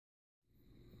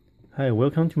Hi,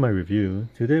 welcome to my review.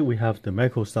 Today we have the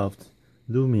Microsoft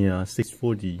Lumia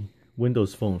 640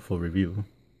 Windows Phone for review.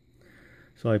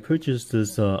 So I purchased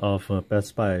this off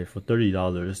Best Buy for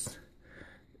 $30.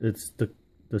 It's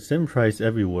the same price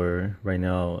everywhere right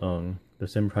now. The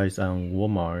same price on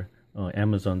Walmart,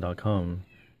 Amazon.com,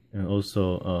 and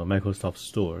also Microsoft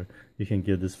Store. You can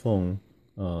get this phone,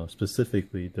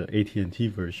 specifically the AT&T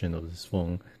version of this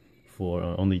phone, for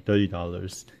only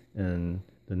 $30. And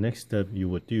the next step you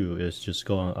would do is just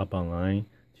go up online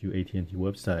to AT&T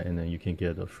website, and then you can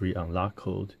get a free unlock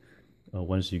code.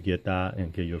 Once you get that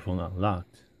and get your phone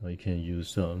unlocked, you can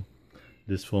use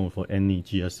this phone for any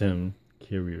GSM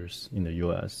carriers in the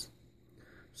US.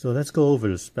 So let's go over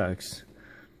the specs.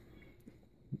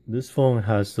 This phone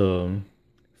has a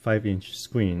 5-inch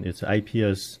screen. It's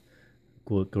IPS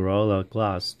Gorilla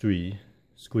Glass 3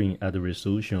 screen at a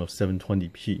resolution of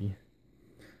 720p.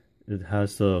 It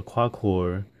has a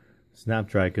quad-core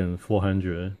Snapdragon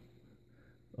 400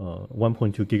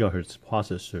 1.2 GHz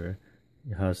processor.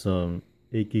 It has 8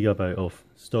 GB of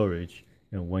storage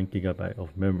and 1 GB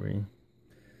of memory.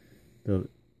 The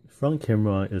front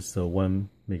camera is a 1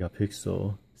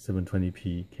 megapixel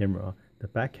 720p camera. The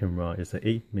back camera is an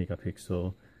 8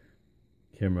 megapixel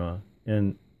camera,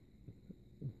 and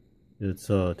it's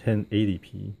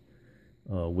 1080p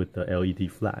with the LED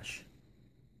flash.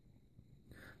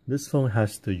 This phone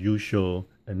has the usual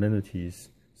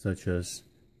amenities such as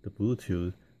the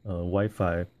Bluetooth,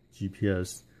 Wi-Fi,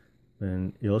 GPS,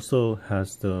 and it also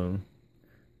has the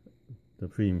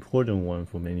pretty important one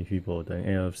for many people, the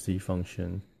NFC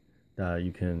function that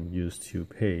you can use to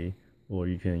pay, or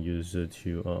you can use it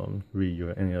to read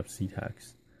your NFC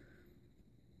tags.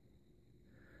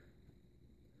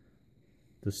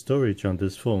 The storage on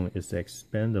this phone is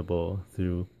expandable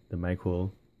through the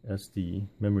microSD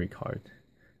memory card.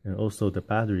 And also the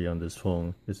battery on this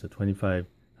phone is a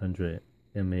 2500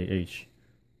 mAh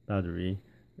battery,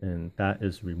 and that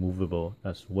is removable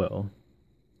as well.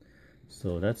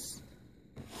 So let's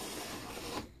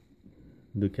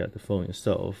look at the phone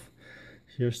itself.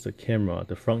 Here's the camera.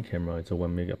 The front camera is a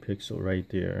 1 megapixel right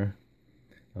there.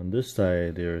 On this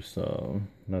side, there's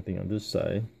nothing on this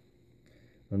side.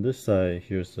 On this side,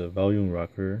 here's the volume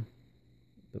rocker,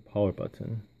 the power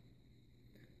button.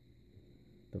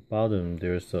 The bottom,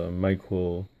 there's a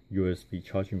micro USB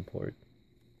charging port.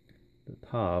 The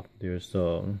top, there's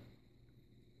a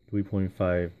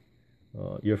 3.5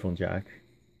 earphone jack.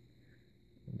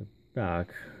 The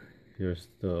back, here's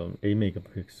the 8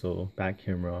 megapixel back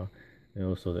camera and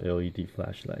also the LED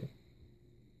flashlight.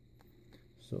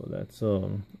 So let's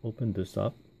open this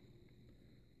up.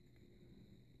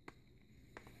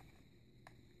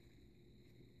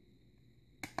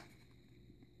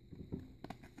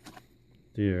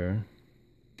 There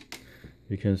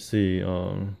you can see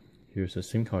here's a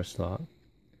SIM card slot,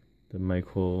 the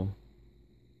micro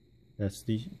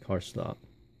SD card slot,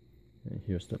 and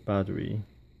here's the battery,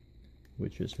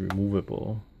 which is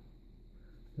removable.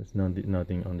 There's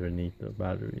nothing underneath the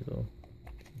battery though.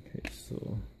 Okay,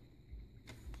 so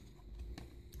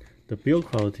the build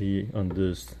quality on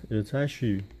this, it's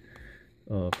actually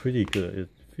pretty good. It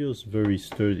feels very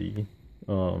sturdy.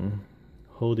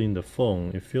 Holding the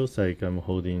phone, it feels like I'm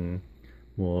holding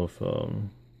more of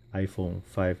iPhone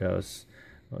 5S.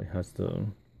 It has the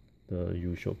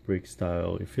usual brick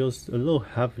style. It feels a little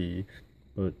heavy,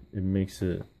 but it makes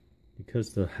it,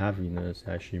 because the heaviness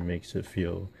actually makes it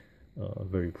feel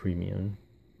very premium.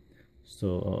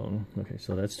 So okay,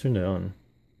 so let's turn it on.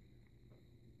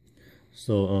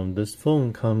 So this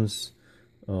phone comes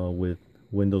with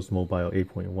Windows Mobile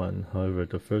 8.1. However,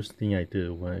 the first thing I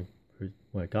did when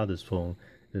I got this phone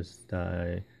is that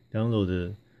I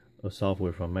downloaded a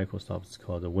software from Microsoft. It's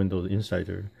called the Windows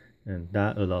Insider, and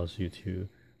that allows you to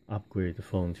upgrade the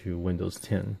phone to Windows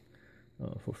 10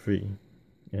 for free.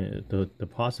 And the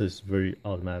process is very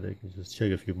automatic. You just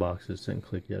check a few boxes and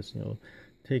click yes.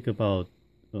 Take about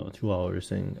 2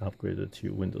 hours and upgrade it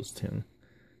to Windows 10.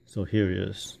 So here it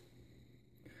is.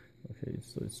 Okay,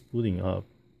 so it's booting up.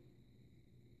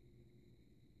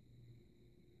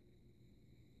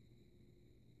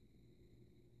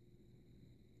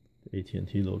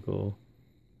 AT&T logo,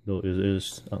 though it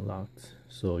is unlocked,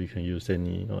 so you can use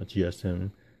any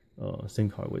GSM SIM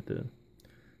card with it.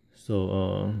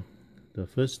 So the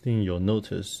first thing you'll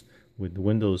notice with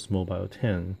Windows Mobile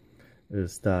 10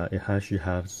 is that it actually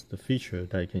has the feature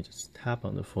that you can just tap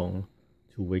on the phone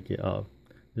to wake it up.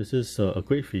 This is a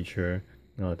great feature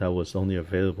that was only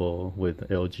available with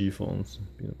LG phones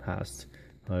in the past.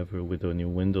 However, with the new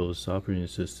Windows operating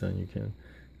system, you can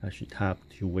actually tap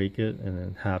to wake it and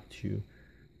then tap to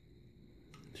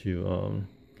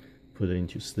put it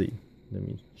into sleep. let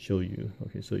me show you.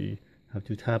 Okay, so you have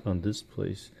to tap on this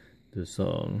place, this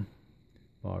bar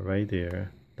right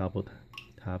there, double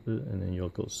tap it, and then you'll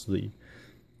go sleep.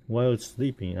 While it's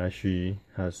sleeping, actually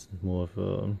has more of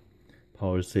a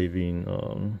power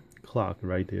saving clock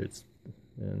right there.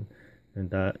 And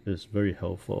that is very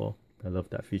helpful. I love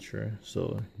that feature.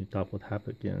 So you double tap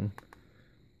again,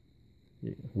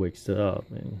 it wakes it up,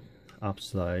 and up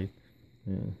slide,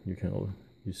 and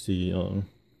you see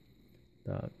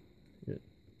that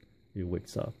it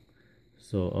wakes up.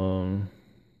 So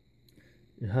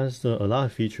it has a lot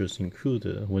of features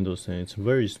included. Windows 10, it's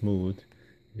very smooth,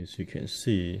 as you can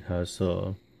see. It has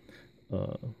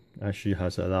actually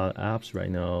has a lot of apps right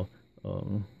now.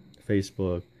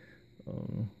 Facebook,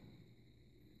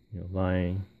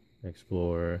 Line,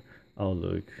 Explorer,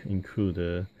 Outlook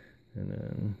included, and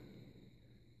then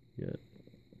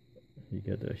you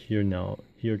get the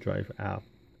Here Drive app,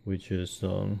 which is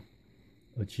a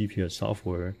GPS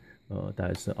software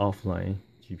that is an offline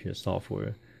GPS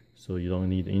software, so you don't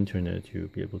need the internet to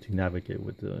be able to navigate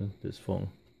with this phone.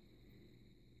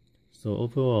 So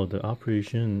overall, the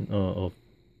operation of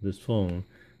this phone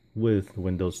with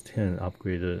Windows 10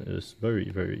 upgraded is very,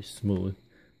 very smooth.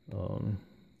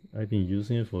 I've been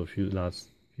using it for last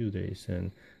few days,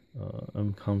 and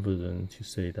I'm confident to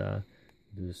say that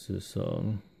this is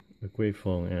a great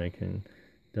phone, and I can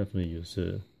definitely use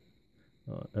it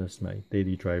as my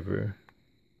daily driver.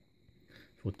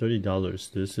 For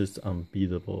 $30, this is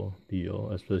unbeatable deal,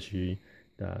 especially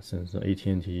that since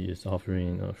AT&T is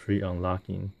offering free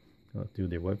unlocking through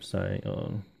their website,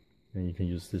 and you can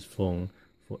use this phone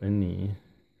for any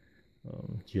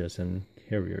GSM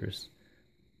carriers.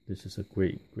 This is a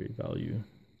great value.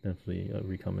 Definitely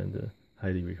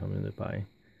highly recommended buy.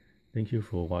 Thank you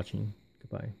for watching.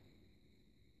 Goodbye.